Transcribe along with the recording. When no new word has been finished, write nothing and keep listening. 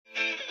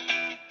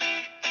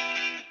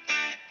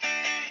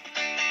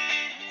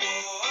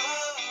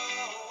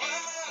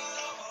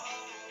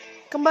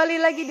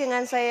Kembali lagi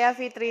dengan saya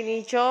Fitri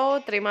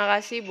Nico. Terima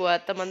kasih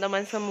buat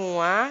teman-teman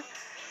semua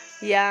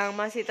yang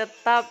masih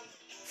tetap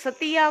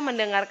setia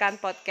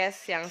mendengarkan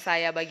podcast yang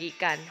saya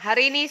bagikan.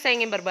 Hari ini saya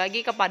ingin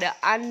berbagi kepada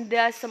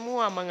Anda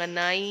semua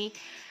mengenai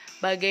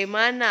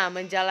bagaimana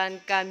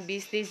menjalankan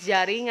bisnis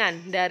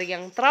jaringan dari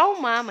yang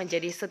trauma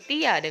menjadi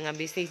setia dengan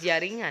bisnis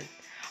jaringan.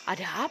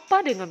 Ada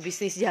apa dengan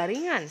bisnis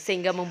jaringan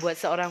sehingga membuat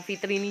seorang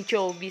Fitri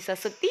Nico bisa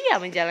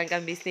setia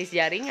menjalankan bisnis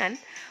jaringan?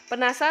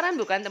 Penasaran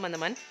bukan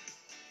teman-teman?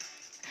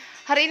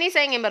 Hari ini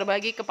saya ingin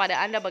berbagi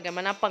kepada Anda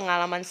bagaimana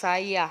pengalaman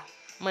saya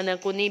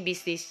menekuni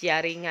bisnis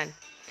jaringan.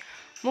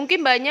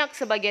 Mungkin banyak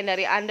sebagian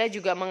dari Anda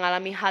juga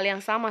mengalami hal yang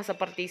sama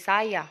seperti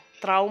saya.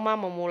 Trauma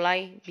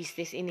memulai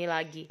bisnis ini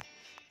lagi.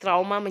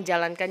 Trauma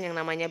menjalankan yang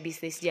namanya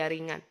bisnis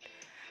jaringan.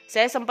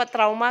 Saya sempat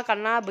trauma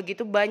karena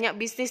begitu banyak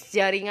bisnis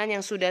jaringan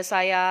yang sudah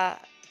saya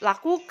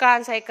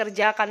lakukan, saya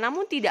kerjakan,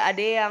 namun tidak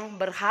ada yang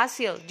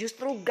berhasil,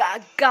 justru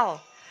gagal.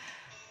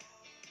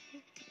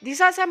 Di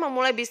saat saya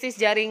memulai bisnis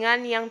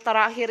jaringan yang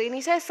terakhir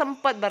ini, saya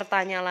sempat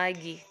bertanya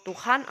lagi,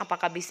 Tuhan,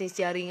 apakah bisnis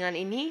jaringan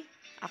ini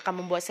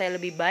akan membuat saya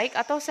lebih baik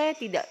atau saya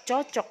tidak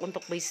cocok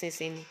untuk bisnis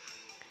ini?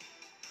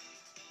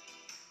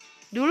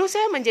 Dulu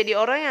saya menjadi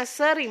orang yang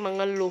sering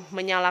mengeluh,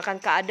 menyalahkan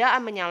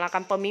keadaan,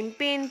 menyalahkan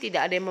pemimpin,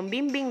 tidak ada yang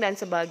membimbing dan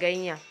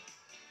sebagainya.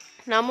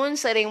 Namun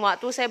sering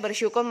waktu saya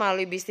bersyukur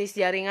melalui bisnis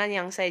jaringan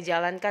yang saya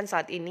jalankan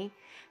saat ini.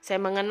 Saya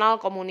mengenal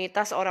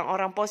komunitas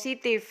orang-orang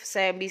positif.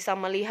 Saya bisa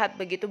melihat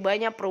begitu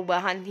banyak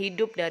perubahan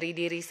hidup dari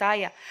diri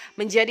saya.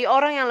 Menjadi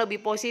orang yang lebih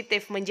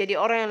positif, menjadi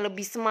orang yang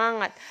lebih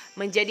semangat,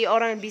 menjadi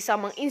orang yang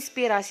bisa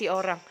menginspirasi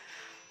orang.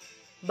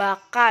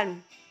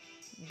 Bahkan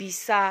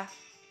bisa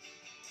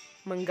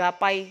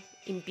menggapai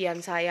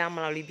impian saya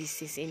melalui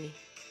bisnis ini.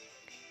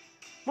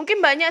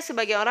 Mungkin banyak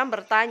sebagian orang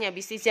bertanya,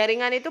 bisnis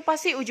jaringan itu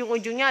pasti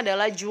ujung-ujungnya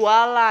adalah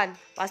jualan.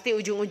 Pasti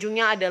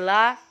ujung-ujungnya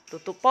adalah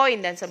tutup poin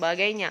dan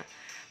sebagainya.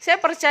 Saya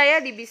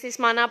percaya di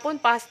bisnis manapun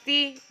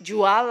pasti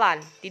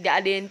jualan, tidak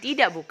ada yang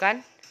tidak,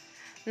 bukan?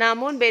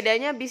 Namun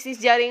bedanya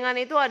bisnis jaringan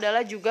itu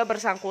adalah juga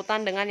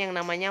bersangkutan dengan yang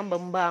namanya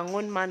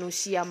membangun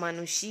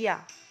manusia-manusia.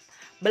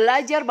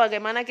 Belajar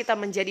bagaimana kita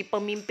menjadi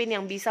pemimpin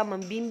yang bisa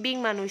membimbing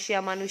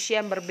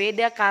manusia-manusia yang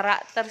berbeda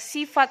karakter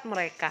sifat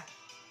mereka.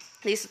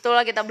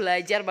 Disitulah kita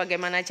belajar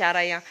bagaimana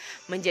cara yang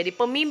menjadi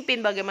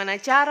pemimpin, bagaimana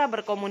cara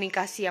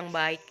berkomunikasi yang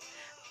baik.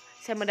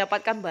 Saya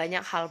mendapatkan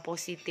banyak hal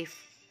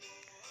positif.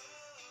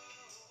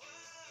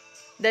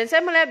 Dan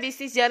saya melihat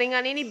bisnis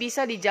jaringan ini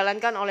bisa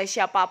dijalankan oleh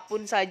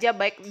siapapun saja,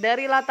 baik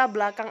dari latar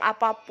belakang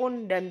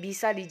apapun, dan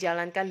bisa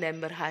dijalankan dan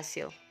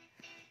berhasil.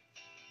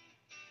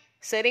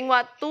 Seiring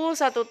waktu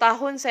 1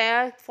 tahun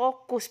saya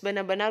fokus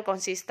benar-benar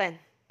konsisten.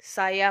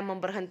 Saya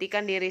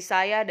memberhentikan diri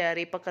saya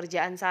dari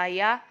pekerjaan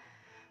saya.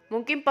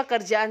 Mungkin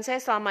pekerjaan saya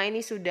selama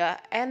ini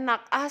sudah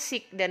enak,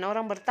 asik, dan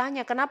orang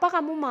bertanya, kenapa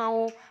kamu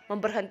mau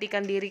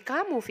memberhentikan diri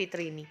kamu,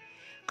 Fitri ini?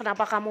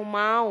 Kenapa kamu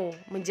mau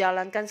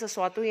menjalankan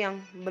sesuatu yang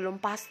belum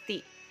pasti?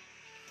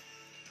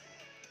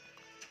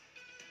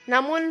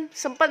 Namun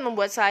sempat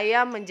membuat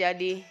saya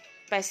menjadi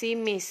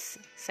pesimis.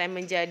 Saya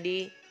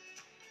menjadi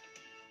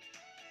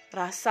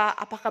rasa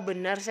apakah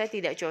benar saya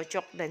tidak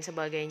cocok dan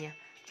sebagainya.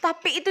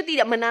 Tapi itu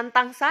tidak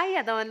menantang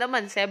saya,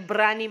 teman-teman. Saya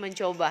berani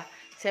mencoba.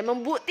 Saya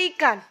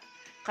membuktikan.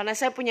 Karena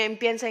saya punya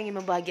impian, saya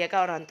ingin membahagiakan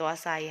orang tua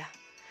saya.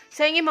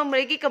 Saya ingin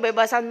memiliki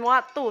kebebasan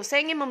waktu.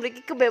 Saya ingin memiliki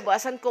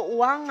kebebasan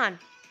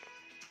keuangan.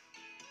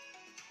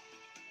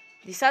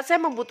 Di saat saya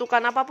membutuhkan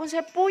apapun,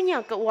 saya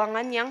punya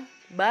keuangan yang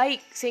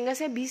baik sehingga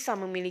saya bisa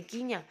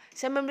memilikinya.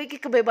 Saya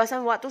memiliki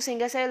kebebasan waktu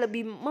sehingga saya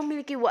lebih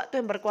memiliki waktu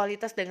yang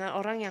berkualitas dengan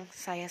orang yang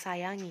saya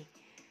sayangi.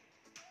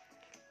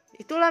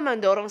 Itulah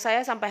mendorong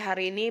saya sampai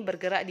hari ini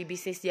bergerak di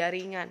bisnis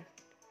jaringan.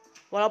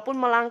 Walaupun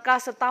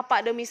melangkah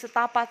setapak demi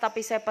setapak,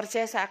 tapi saya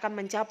percaya saya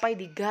akan mencapai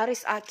di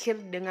garis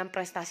akhir dengan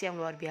prestasi yang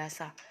luar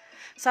biasa.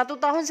 1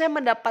 tahun saya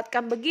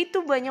mendapatkan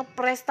begitu banyak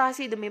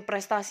prestasi demi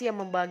prestasi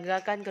yang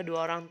membanggakan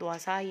kedua orang tua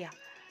saya.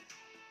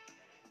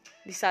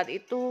 Di saat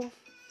itu,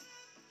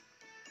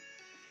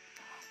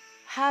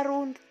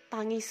 haru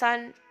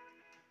tangisan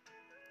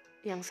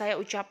yang saya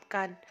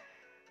ucapkan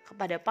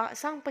kepada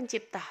Sang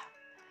Pencipta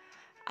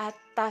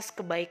atas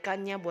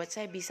kebaikannya buat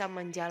saya bisa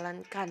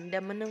menjalankan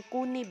dan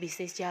menekuni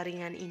bisnis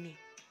jaringan ini.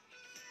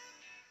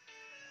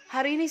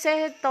 Hari ini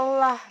saya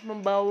telah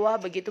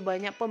membawa begitu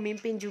banyak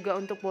pemimpin juga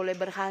untuk boleh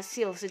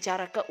berhasil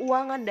secara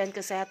keuangan dan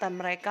kesehatan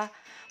mereka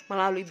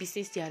melalui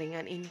bisnis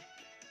jaringan ini.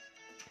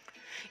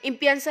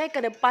 Impian saya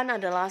ke depan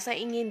adalah saya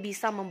ingin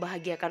bisa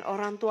membahagiakan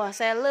orang tua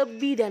saya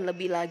lebih dan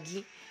lebih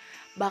lagi.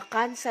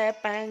 Bahkan saya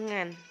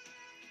pengen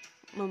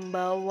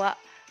membawa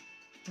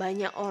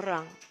banyak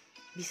orang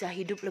bisa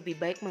hidup lebih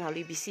baik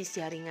melalui bisnis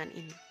jaringan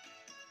ini.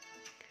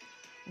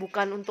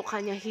 Bukan untuk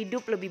hanya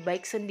hidup lebih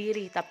baik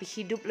sendiri, tapi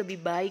hidup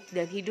lebih baik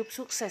dan hidup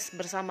sukses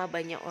bersama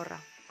banyak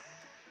orang.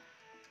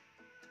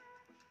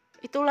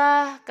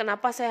 Itulah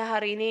kenapa saya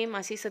hari ini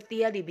masih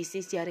setia di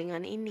bisnis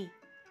jaringan ini.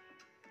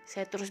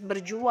 Saya terus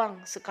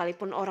berjuang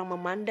sekalipun orang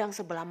memandang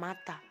sebelah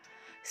mata.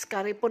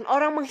 Sekalipun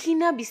orang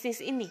menghina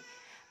bisnis ini.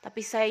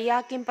 Tapi saya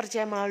yakin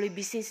percaya melalui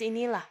bisnis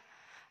inilah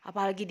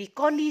Apalagi di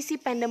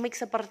kondisi pandemik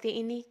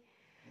seperti ini,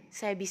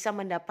 saya bisa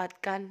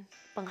mendapatkan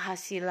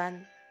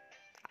penghasilan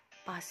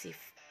pasif.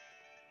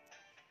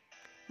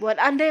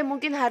 Buat Anda yang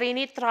mungkin hari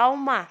ini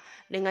trauma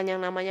dengan yang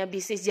namanya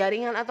bisnis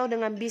jaringan atau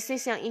dengan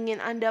bisnis yang ingin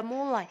Anda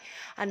mulai,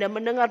 Anda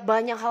mendengar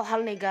banyak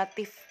hal-hal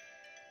negatif.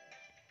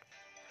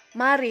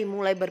 Mari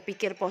mulai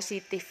berpikir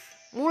positif,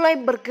 mulai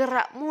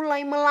bergerak,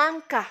 mulai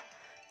melangkah.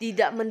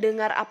 Tidak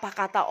mendengar apa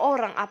kata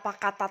orang, apa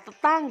kata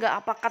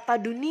tetangga, apa kata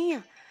dunia.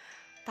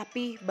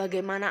 Tapi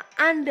bagaimana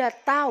Anda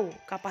tahu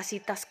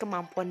kapasitas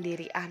kemampuan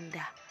diri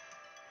Anda.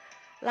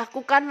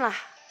 Lakukanlah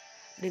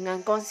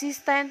dengan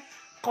konsisten,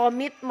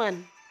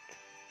 komitmen.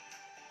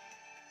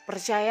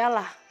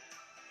 Percayalah,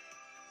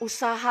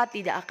 usaha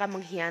tidak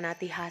akan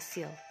mengkhianati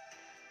hasil.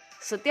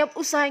 Setiap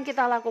usaha yang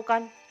kita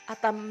lakukan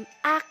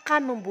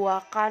akan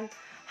membuahkan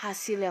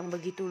hasil yang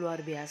begitu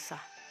luar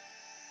biasa.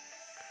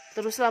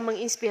 Teruslah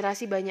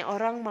menginspirasi banyak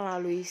orang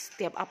melalui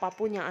setiap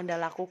apapun yang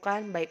Anda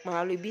lakukan, baik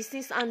melalui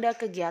bisnis Anda,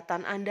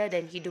 kegiatan Anda,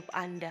 dan hidup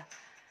Anda.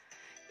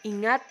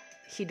 Ingat,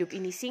 hidup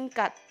ini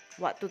singkat,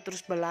 waktu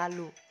terus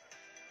berlalu.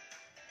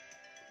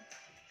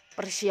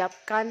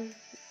 Persiapkan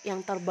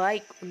yang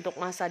terbaik untuk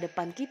masa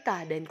depan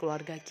kita dan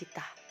keluarga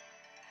kita.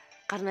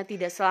 Karena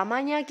tidak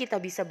selamanya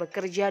kita bisa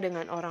bekerja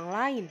dengan orang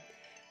lain.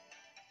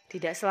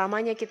 Tidak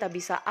selamanya kita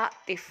bisa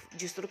aktif,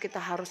 justru kita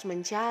harus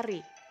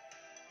mencari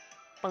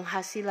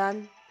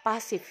penghasilan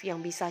pasif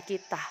yang bisa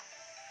kita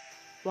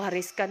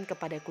wariskan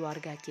kepada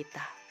keluarga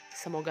kita.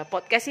 Semoga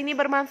podcast ini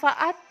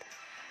bermanfaat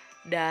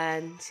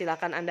dan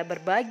silakan Anda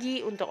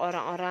berbagi untuk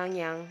orang-orang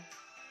yang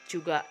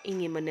juga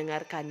ingin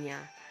mendengarkannya.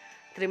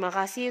 Terima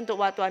kasih untuk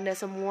waktu Anda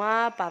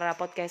semua, para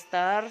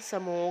podcaster.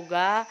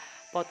 Semoga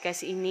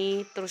podcast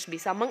ini terus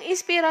bisa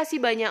menginspirasi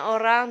banyak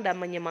orang dan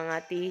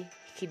menyemangati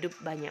hidup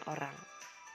banyak orang.